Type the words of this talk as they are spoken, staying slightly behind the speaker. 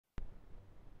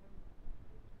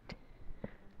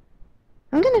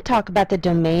I'm going to talk about the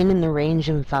domain and the range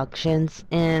of functions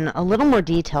in a little more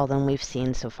detail than we've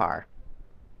seen so far.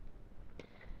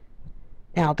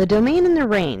 Now, the domain and the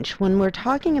range, when we're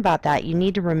talking about that, you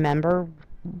need to remember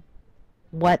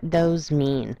what those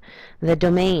mean. The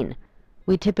domain,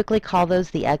 we typically call those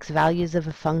the x values of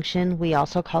a function. We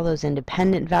also call those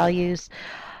independent values.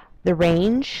 The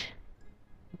range,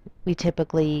 we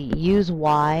typically use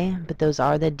y, but those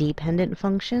are the dependent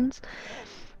functions.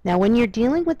 Now, when you're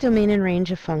dealing with domain and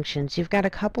range of functions, you've got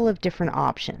a couple of different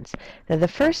options. Now, the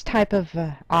first type of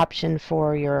option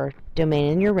for your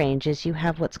domain and your range is you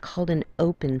have what's called an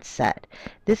open set.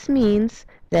 This means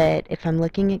that if I'm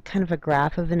looking at kind of a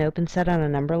graph of an open set on a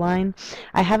number line,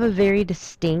 I have a very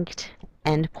distinct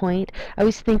endpoint. I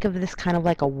always think of this kind of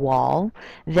like a wall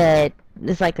that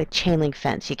is like a chain link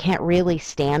fence. You can't really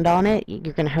stand on it.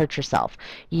 You're going to hurt yourself.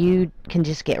 You can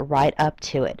just get right up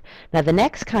to it. Now, the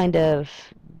next kind of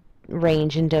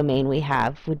range and domain we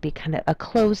have would be kind of a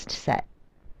closed set,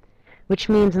 which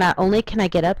means not only can I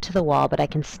get up to the wall, but I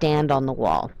can stand on the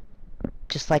wall,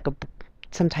 just like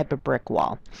some type of brick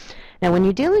wall. Now, when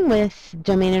you're dealing with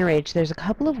domain and range, there's a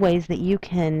couple of ways that you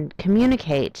can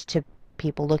communicate to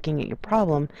people looking at your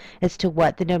problem as to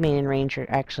what the domain and range are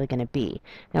actually going to be.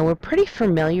 Now, we're pretty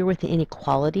familiar with the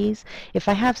inequalities. If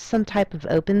I have some type of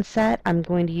open set, I'm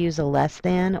going to use a less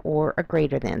than or a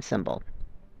greater than symbol.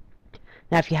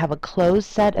 Now, if you have a closed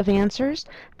set of answers,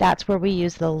 that's where we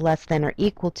use the less than or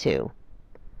equal to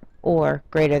or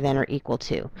greater than or equal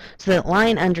to. So that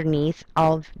line underneath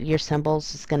all of your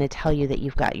symbols is going to tell you that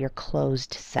you've got your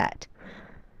closed set.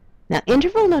 Now,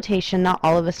 interval notation, not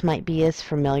all of us might be as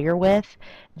familiar with.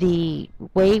 The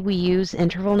way we use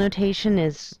interval notation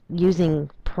is using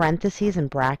parentheses and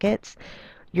brackets.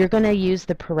 You're going to use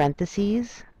the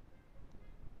parentheses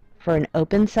for an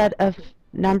open set of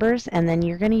numbers, and then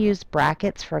you're going to use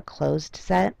brackets for a closed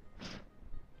set.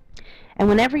 And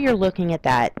whenever you're looking at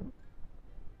that,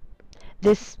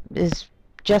 this is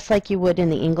just like you would in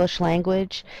the English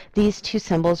language. These two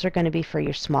symbols are going to be for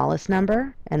your smallest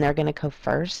number, and they're going to go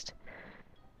first.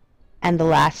 And the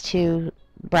last two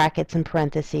brackets and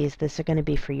parentheses, this are going to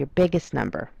be for your biggest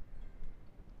number,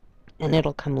 and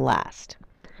it'll come last.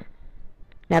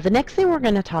 Now, the next thing we're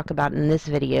going to talk about in this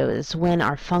video is when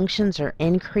our functions are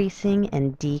increasing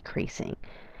and decreasing.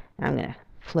 I'm going to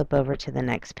flip over to the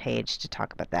next page to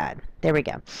talk about that. There we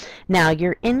go. Now,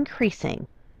 you're increasing.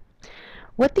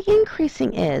 What the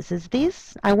increasing is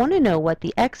these, I want to know what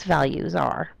the x values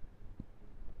are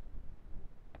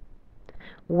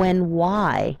when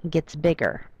y gets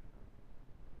bigger.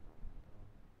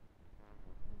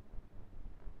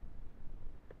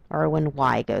 Or when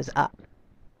y goes up.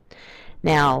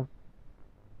 Now,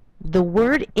 the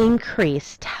word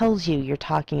increase tells you you're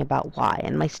talking about y,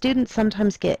 and my students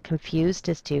sometimes get confused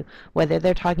as to whether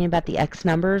they're talking about the x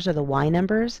numbers or the y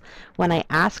numbers. When I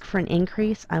ask for an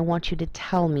increase, I want you to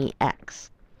tell me x.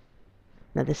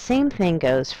 Now, the same thing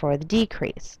goes for the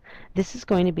decrease. This is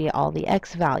going to be all the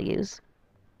x values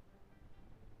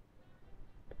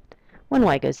when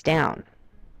y goes down.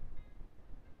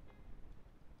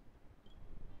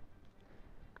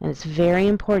 And it's very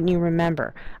important you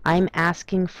remember, I'm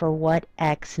asking for what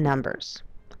x numbers.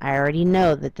 I already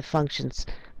know that the function's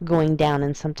going down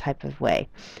in some type of way.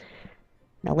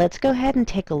 Now let's go ahead and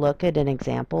take a look at an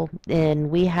example.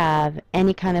 And we have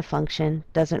any kind of function,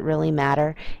 doesn't really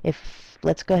matter.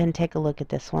 Let's go ahead and take a look at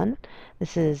this one.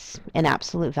 This is an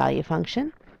absolute value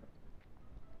function.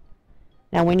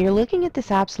 Now, when you're looking at this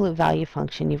absolute value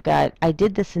function, I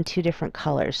did this in two different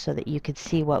colors so that you could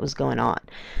see what was going on.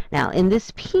 Now, in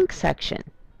this pink section,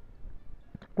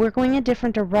 we're going a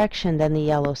different direction than the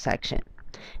yellow section.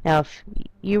 Now, if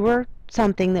you were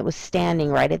something that was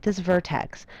standing right at this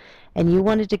vertex and you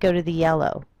wanted to go to the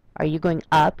yellow, are you going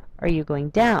up or are you going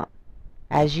down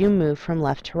as you move from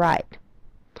left to right?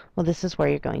 Well, this is where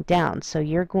you're going down, so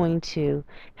you're going to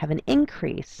have an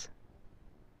increase.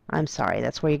 I'm sorry,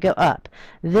 that's where you go up.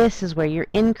 This is where you're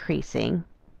increasing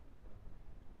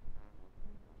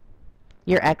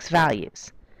your x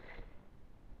values.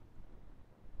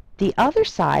 The other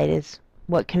side is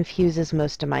what confuses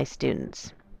most of my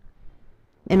students.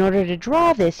 In order to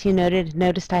draw this, you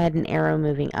noticed I had an arrow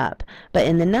moving up. But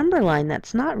in the number line,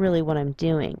 that's not really what I'm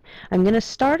doing. I'm going to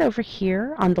start over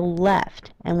here on the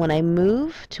left, and when I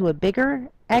move to a bigger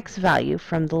x value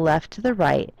from the left to the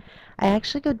right, I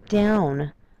actually go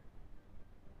down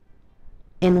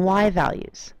in y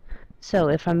values. So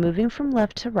if I'm moving from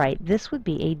left to right, this would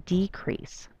be a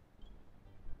decrease.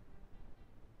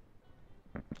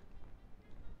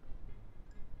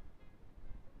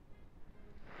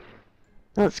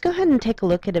 Now let's go ahead and take a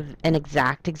look at an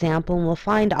exact example, and we'll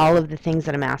find all of the things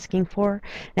that I'm asking for.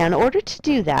 Now in order to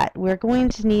do that, we're going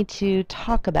to need to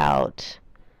talk about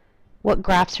what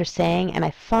graphs are saying, and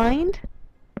I find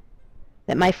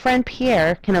that my friend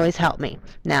Pierre can always help me.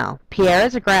 Now, Pierre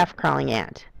is a graph crawling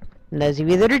ant. And those of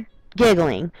you that are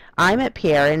giggling, I met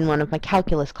Pierre in one of my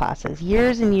calculus classes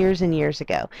years and years and years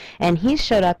ago, and he's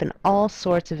showed up in all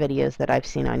sorts of videos that I've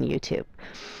seen on YouTube.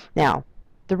 Now,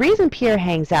 the reason Pierre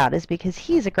hangs out is because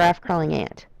he's a graph crawling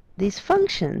ant. These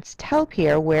functions tell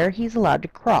Pierre where he's allowed to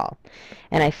crawl,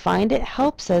 and I find it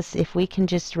helps us if we can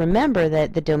just remember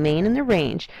that the domain and the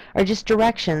range are just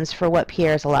directions for what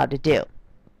Pierre is allowed to do.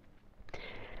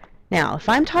 Now, if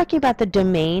I'm talking about the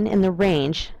domain and the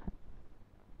range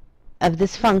of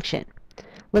this function,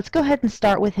 let's go ahead and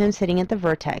start with him sitting at the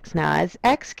vertex. Now, as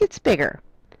x gets bigger,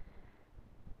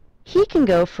 he can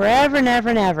go forever and ever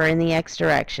and ever in the x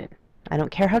direction. I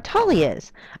don't care how tall he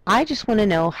is. I just want to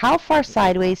know how far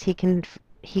sideways he can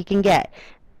get.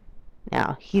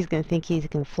 Now, he's going to think he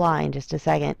can fly in just a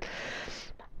second.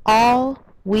 All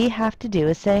we have to do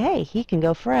is say, hey, he can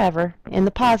go forever in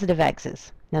the positive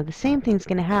x's. Now the same thing's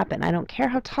going to happen. I don't care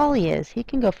how tall he is, he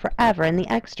can go forever in the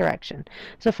x direction.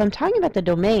 So if I'm talking about the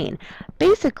domain,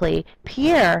 basically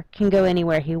Pierre can go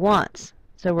anywhere he wants.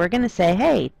 So we're going to say,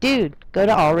 hey, dude, go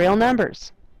to all real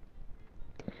numbers,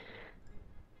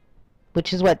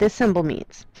 which is what this symbol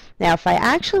means. Now if I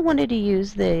actually wanted to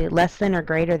use the less than or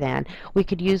greater than, we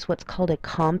could use what's called a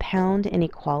compound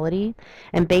inequality.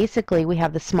 And basically we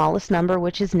have the smallest number,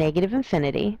 which is negative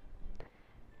infinity,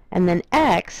 and then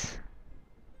x,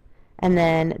 and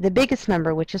then the biggest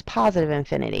number, which is positive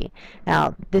infinity.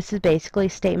 Now, this is basically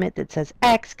a statement that says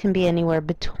x can be anywhere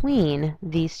between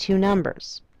these two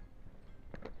numbers.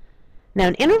 Now,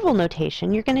 in interval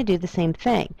notation, you're going to do the same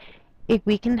thing. If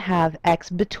we can have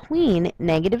x between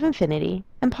negative infinity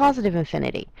and positive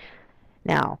infinity.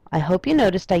 Now, I hope you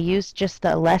noticed I used just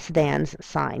the less than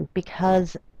sign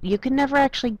because you can never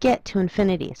actually get to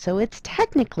infinity, so it's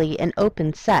technically an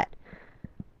open set.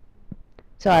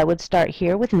 So I would start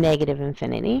here with negative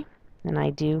infinity, and I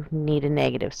do need a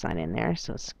negative sign in there,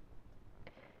 so it's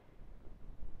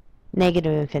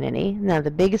negative infinity. Now the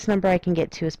biggest number I can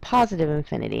get to is positive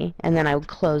infinity, and then I would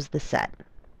close the set.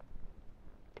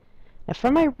 Now for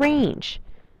my range,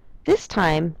 this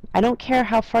time I don't care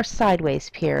how far sideways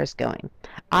Pierre is going.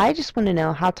 I just want to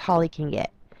know how tall he can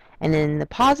get. And in the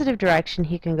positive direction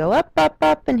he can go up, up,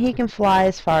 up, and he can fly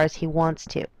as far as he wants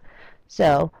to.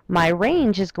 So my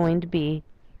range is going to be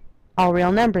all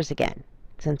real numbers again.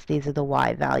 Since these are the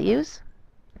y values,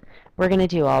 we're going to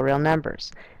do all real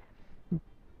numbers.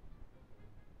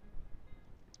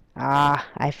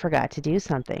 I forgot to do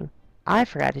something. I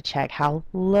forgot to check how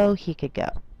low he could go.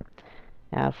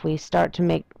 Now if we start to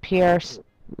make Pierre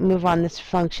move on this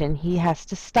function, he has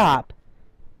to stop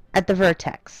at the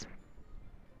vertex,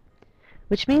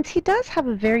 which means he does have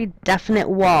a very definite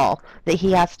wall that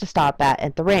he has to stop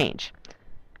at the range.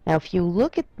 Now if you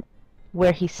look at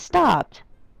where he stopped,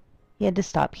 he had to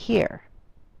stop here,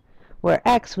 where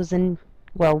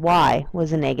y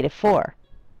was a negative 4.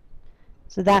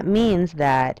 So that means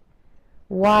that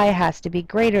y has to be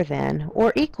greater than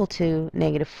or equal to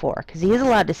negative 4, because he is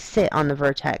allowed to sit on the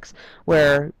vertex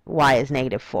where y is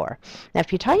negative 4. Now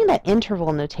if you're talking about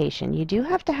interval notation, you do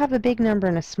have to have a big number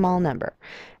and a small number.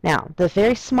 Now the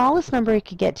very smallest number he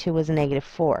could get to was a negative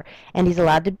 4, and he's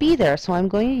allowed to be there, so I'm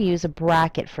going to use a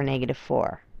bracket for negative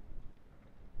 4.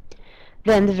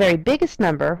 Then the very biggest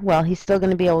number, well, he's still going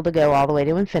to be able to go all the way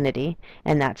to infinity,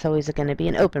 and that's always going to be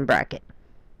an open bracket.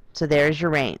 So there's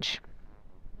your range.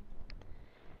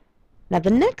 Now the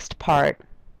next part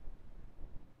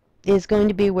is going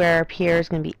to be where Pierre is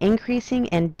going to be increasing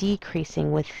and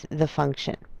decreasing with the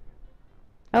function.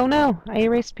 Oh no, I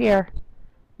erased Pierre.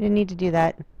 Didn't need to do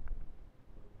that.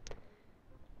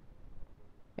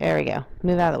 There we go.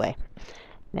 Move out of the way.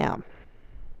 Now,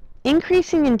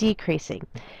 increasing and decreasing.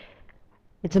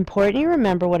 It's important you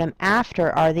remember what I'm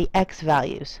after are the x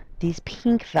values, these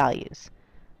pink values.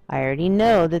 I already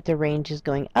know that the range is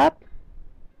going up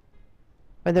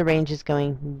or the range is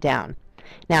going down.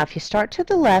 Now if you start to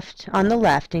the left, on the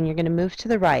left, and you're going to move to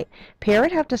the right, Pierre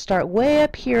would have to start way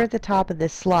up here at the top of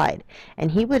this slide,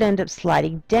 and he would end up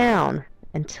sliding down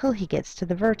until he gets to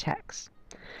the vertex.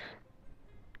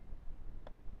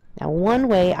 Now one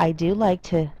way I do like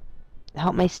to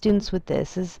help my students with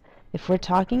this is if we're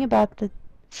talking about the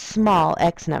small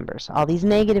x numbers, all these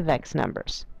negative x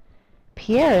numbers,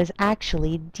 Pierre is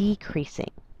actually decreasing.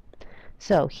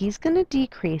 So he's going to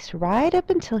decrease right up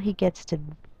until he gets to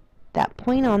that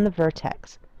point on the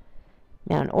vertex.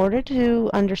 Now, in order to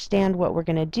understand what we're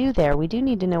going to do there, we do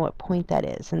need to know what point that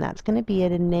is, and that's going to be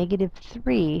at a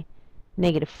 -3,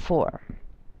 -4.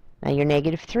 Now, your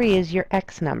 -3 is your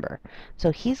x number,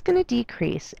 so he's going to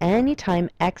decrease anytime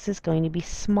x is going to be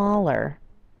smaller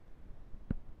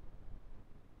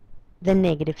than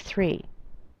 -3.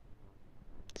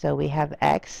 So we have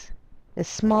x is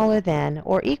smaller than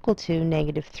or equal to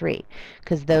 -3,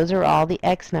 because those are all the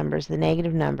x numbers, the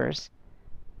negative numbers,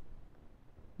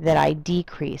 that I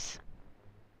decrease.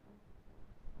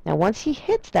 Now once he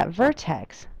hits that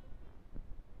vertex,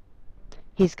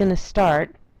 he's going to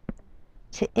start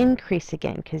to increase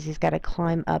again, because he's got to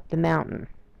climb up the mountain.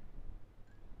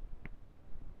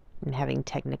 I'm having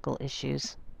technical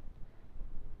issues.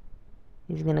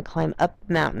 He's going to climb up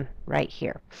the mountain right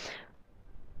here.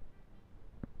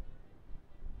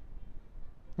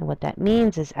 And what that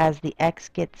means is as the x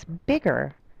gets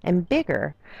bigger and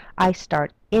bigger, I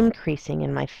start increasing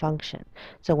in my function.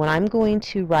 So when I'm going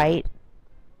to write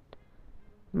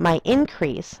my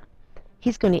increase,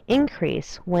 he's going to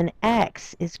increase when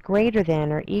x is greater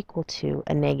than or equal to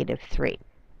a -3.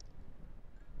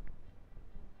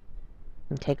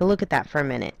 And take a look at that for a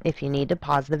minute if you need to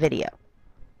pause the video.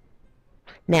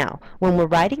 Now, when we're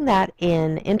writing that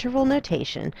in interval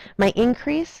notation, my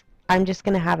increase, I'm just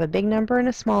going to have a big number and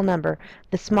a small number.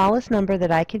 The smallest number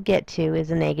that I could get to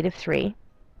is a -3,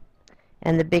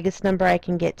 and the biggest number I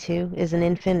can get to is an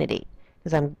infinity,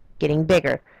 because I'm getting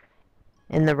bigger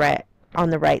in the on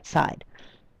the right side.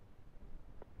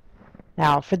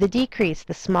 Now, for the decrease,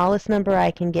 the smallest number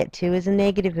I can get to is a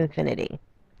 -infinity,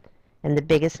 and the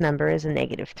biggest number is a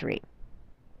 -3.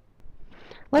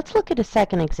 Let's look at a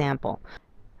second example.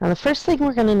 Now, the first thing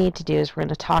we're going to need to do is we're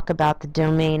going to talk about the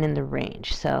domain and the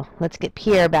range. So let's get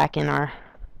Pierre back in our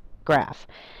graph.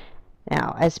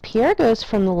 Now, as Pierre goes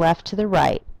from the left to the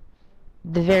right,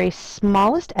 the very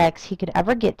smallest x he could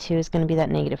ever get to is going to be that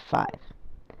 -5.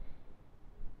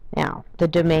 Now, the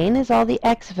domain is all the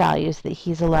x values that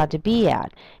he's allowed to be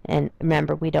at. And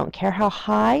remember, we don't care how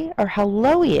high or how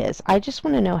low he is. I just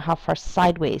want to know how far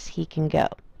sideways he can go.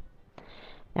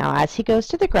 Now, as he goes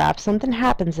to the graph, something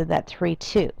happens at that 3,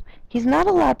 2. He's not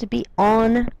allowed to be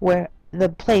on the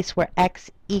place where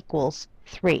x equals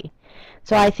 3.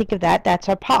 So I think of that's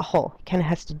our pothole. He kind of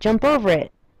has to jump over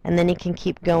it, and then he can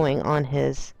keep going on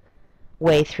his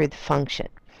way through the function.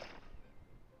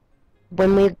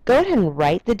 When we go ahead and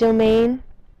write the domain,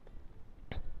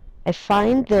 I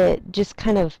find that just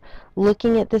kind of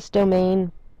looking at this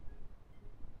domain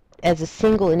as a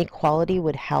single inequality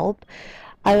would help.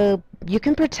 You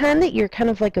can pretend that you're kind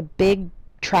of like a big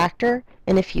tractor,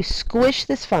 and if you squish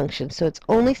this function so it's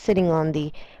only sitting on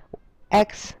the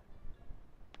x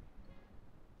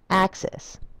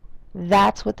axis,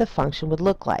 that's what the function would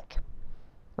look like.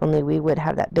 Only we would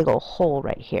have that big old hole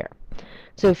right here.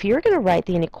 So if you're going to write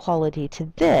the inequality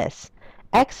to this,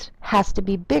 x has to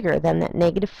be bigger than that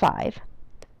 -5.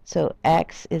 So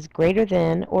x is greater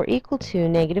than or equal to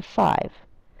 -5.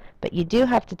 But you do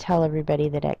have to tell everybody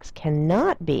that x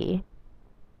cannot be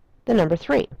the number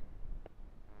 3.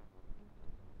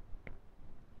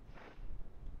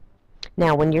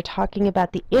 Now, when you're talking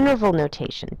about the interval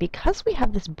notation, because we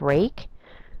have this break,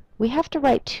 we have to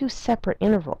write 2 separate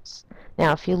intervals.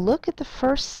 Now, if you look at the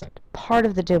first part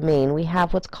of the domain, we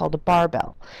have what's called a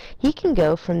barbell. He can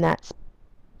go from that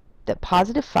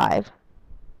 +5,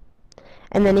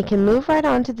 and then he can move right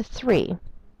on to the 3.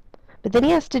 But then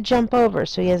he has to jump over,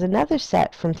 so he has another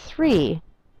set from 3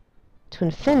 to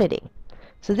infinity.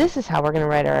 So this is how we're going to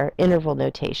write our interval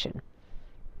notation.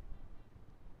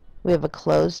 We have a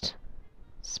closed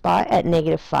spot at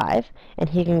 -5, and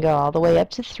he can go all the way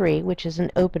up to 3, which is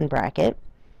an open bracket.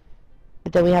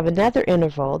 But then we have another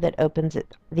interval that opens at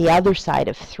the other side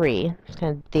of 3, it's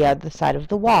kind of the other side of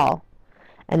the wall,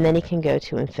 and then he can go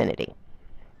to infinity.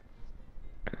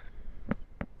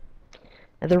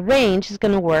 Now, the range is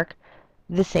going to work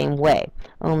the same way,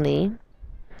 only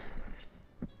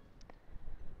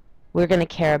we're going to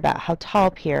care about how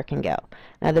tall Pierre can go.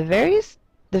 Now, the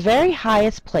very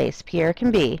highest place Pierre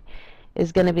can be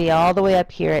is going to be all the way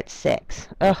up here at 6.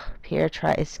 Ugh, Pierre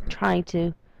is trying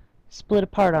to split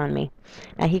apart on me.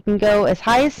 Now, he can go as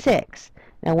high as 6.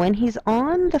 Now, when he's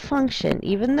on the function,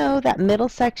 even though that middle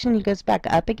section he goes back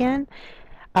up again,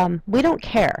 we don't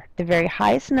care. The very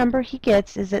highest number he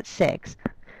gets is at 6.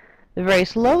 The very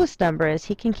lowest number is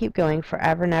he can keep going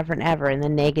forever and ever and ever in the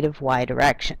negative y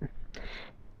direction.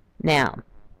 Now,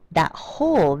 that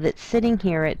hole that's sitting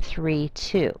here at 3,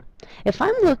 2, if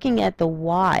I'm looking at the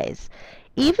y's,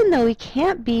 even though he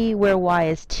can't be where y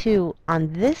is 2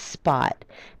 on this spot,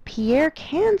 Pierre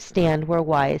can stand where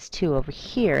y is 2 over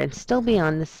here and still be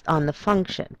on the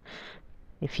function.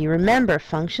 If you remember,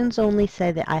 functions only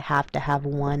say that I have to have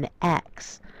one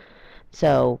x.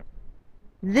 So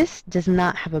this does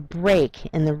not have a break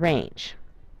in the range.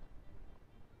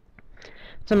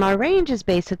 So my range is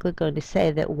basically going to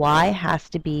say that y has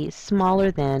to be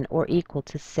smaller than or equal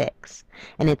to 6.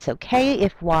 And it's okay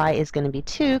if y is going to be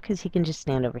 2 because he can just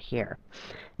stand over here.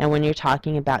 Now when you're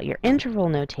talking about your interval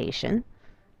notation,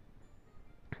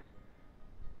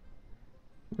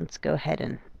 let's go ahead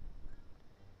and,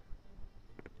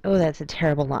 oh, that's a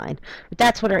terrible line. But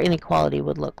that's what our inequality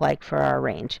would look like for our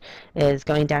range, is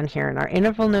going down here in our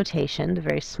interval notation. The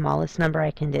very smallest number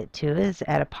I can get to is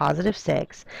at a positive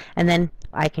 6, and then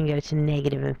I can go to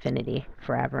negative infinity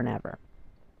forever and ever.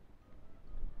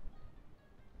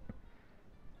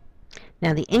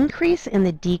 Now the increase and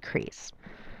the decrease.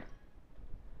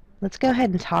 Let's go ahead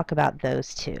and talk about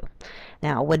those two.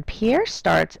 Now when Pierre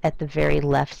starts at the very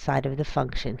left side of the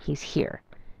function, he's here,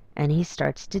 and he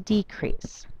starts to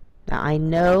decrease. Now I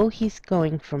know he's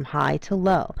going from high to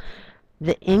low.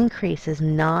 The increase is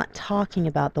not talking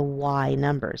about the y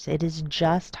numbers. It is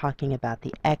just talking about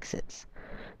the x's.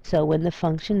 So when the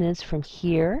function is from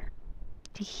here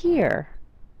to here,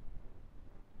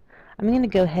 I'm going to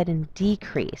go ahead and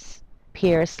decrease.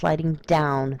 Pierre is sliding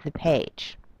down the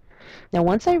page. Now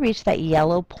once I reach that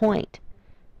yellow point,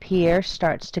 Pierre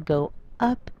starts to go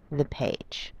up the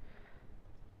page.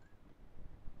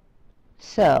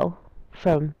 So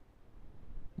from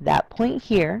that point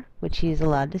here, which he's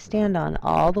allowed to stand on,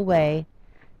 all the way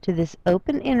to this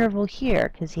open interval here,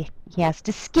 because he has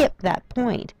to skip that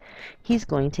point, he's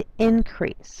going to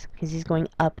increase because he's going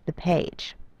up the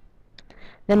page.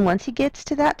 Then once he gets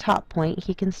to that top point,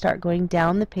 he can start going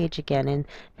down the page again, and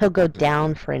he'll go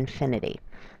down for infinity.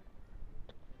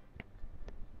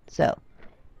 So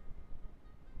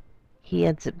he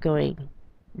ends up going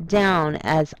down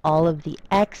as all of the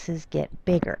x's get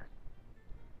bigger.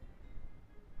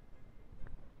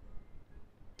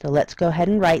 So let's go ahead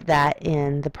and write that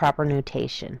in the proper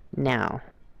notation now.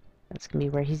 That's going to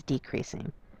be where he's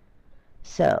decreasing.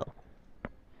 So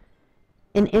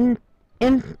in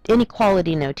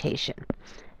inequality notation,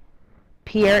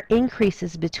 Pierre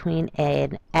increases between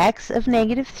an x of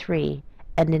negative 3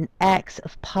 and an x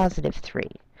of positive 3.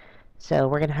 So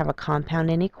we're going to have a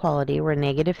compound inequality where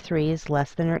negative 3 is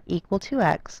less than or equal to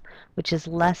x, which is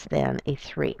less than a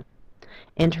 3.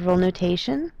 Interval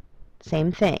notation,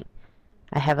 same thing.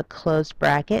 I have a closed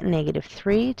bracket, negative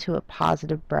 3, to a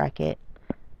positive bracket,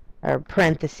 or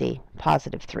parenthesis,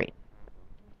 positive 3.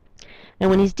 Now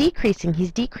when he's decreasing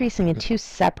in two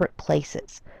separate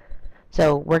places.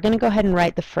 So we're going to go ahead and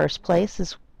write the first place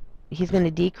as he's going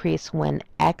to decrease when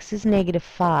x is negative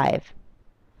 5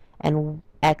 and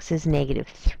x is negative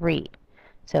 3.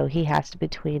 So he has to be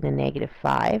between a negative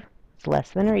 5, it's less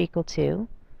than or equal to,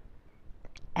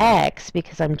 x,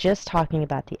 because I'm just talking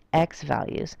about the x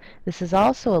values, this is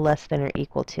also a less than or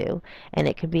equal to, and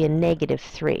it could be a negative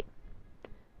 3.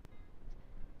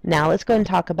 Now let's go and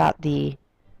talk about the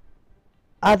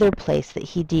other place that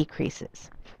he decreases.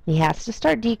 He has to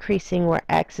start decreasing where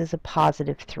x is a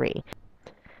positive 3.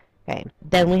 Okay,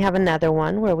 then we have another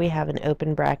one where we have an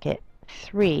open bracket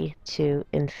 3 to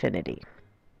infinity.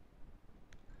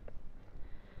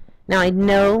 Now I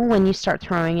know when you start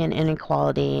throwing in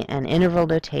inequality and interval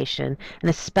notation, and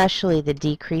especially the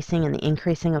decreasing and the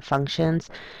increasing of functions,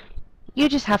 you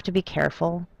just have to be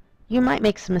careful. You might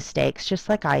make some mistakes, just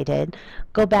like I did.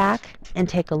 Go back and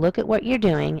take a look at what you're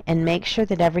doing and make sure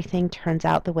that everything turns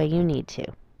out the way you need to.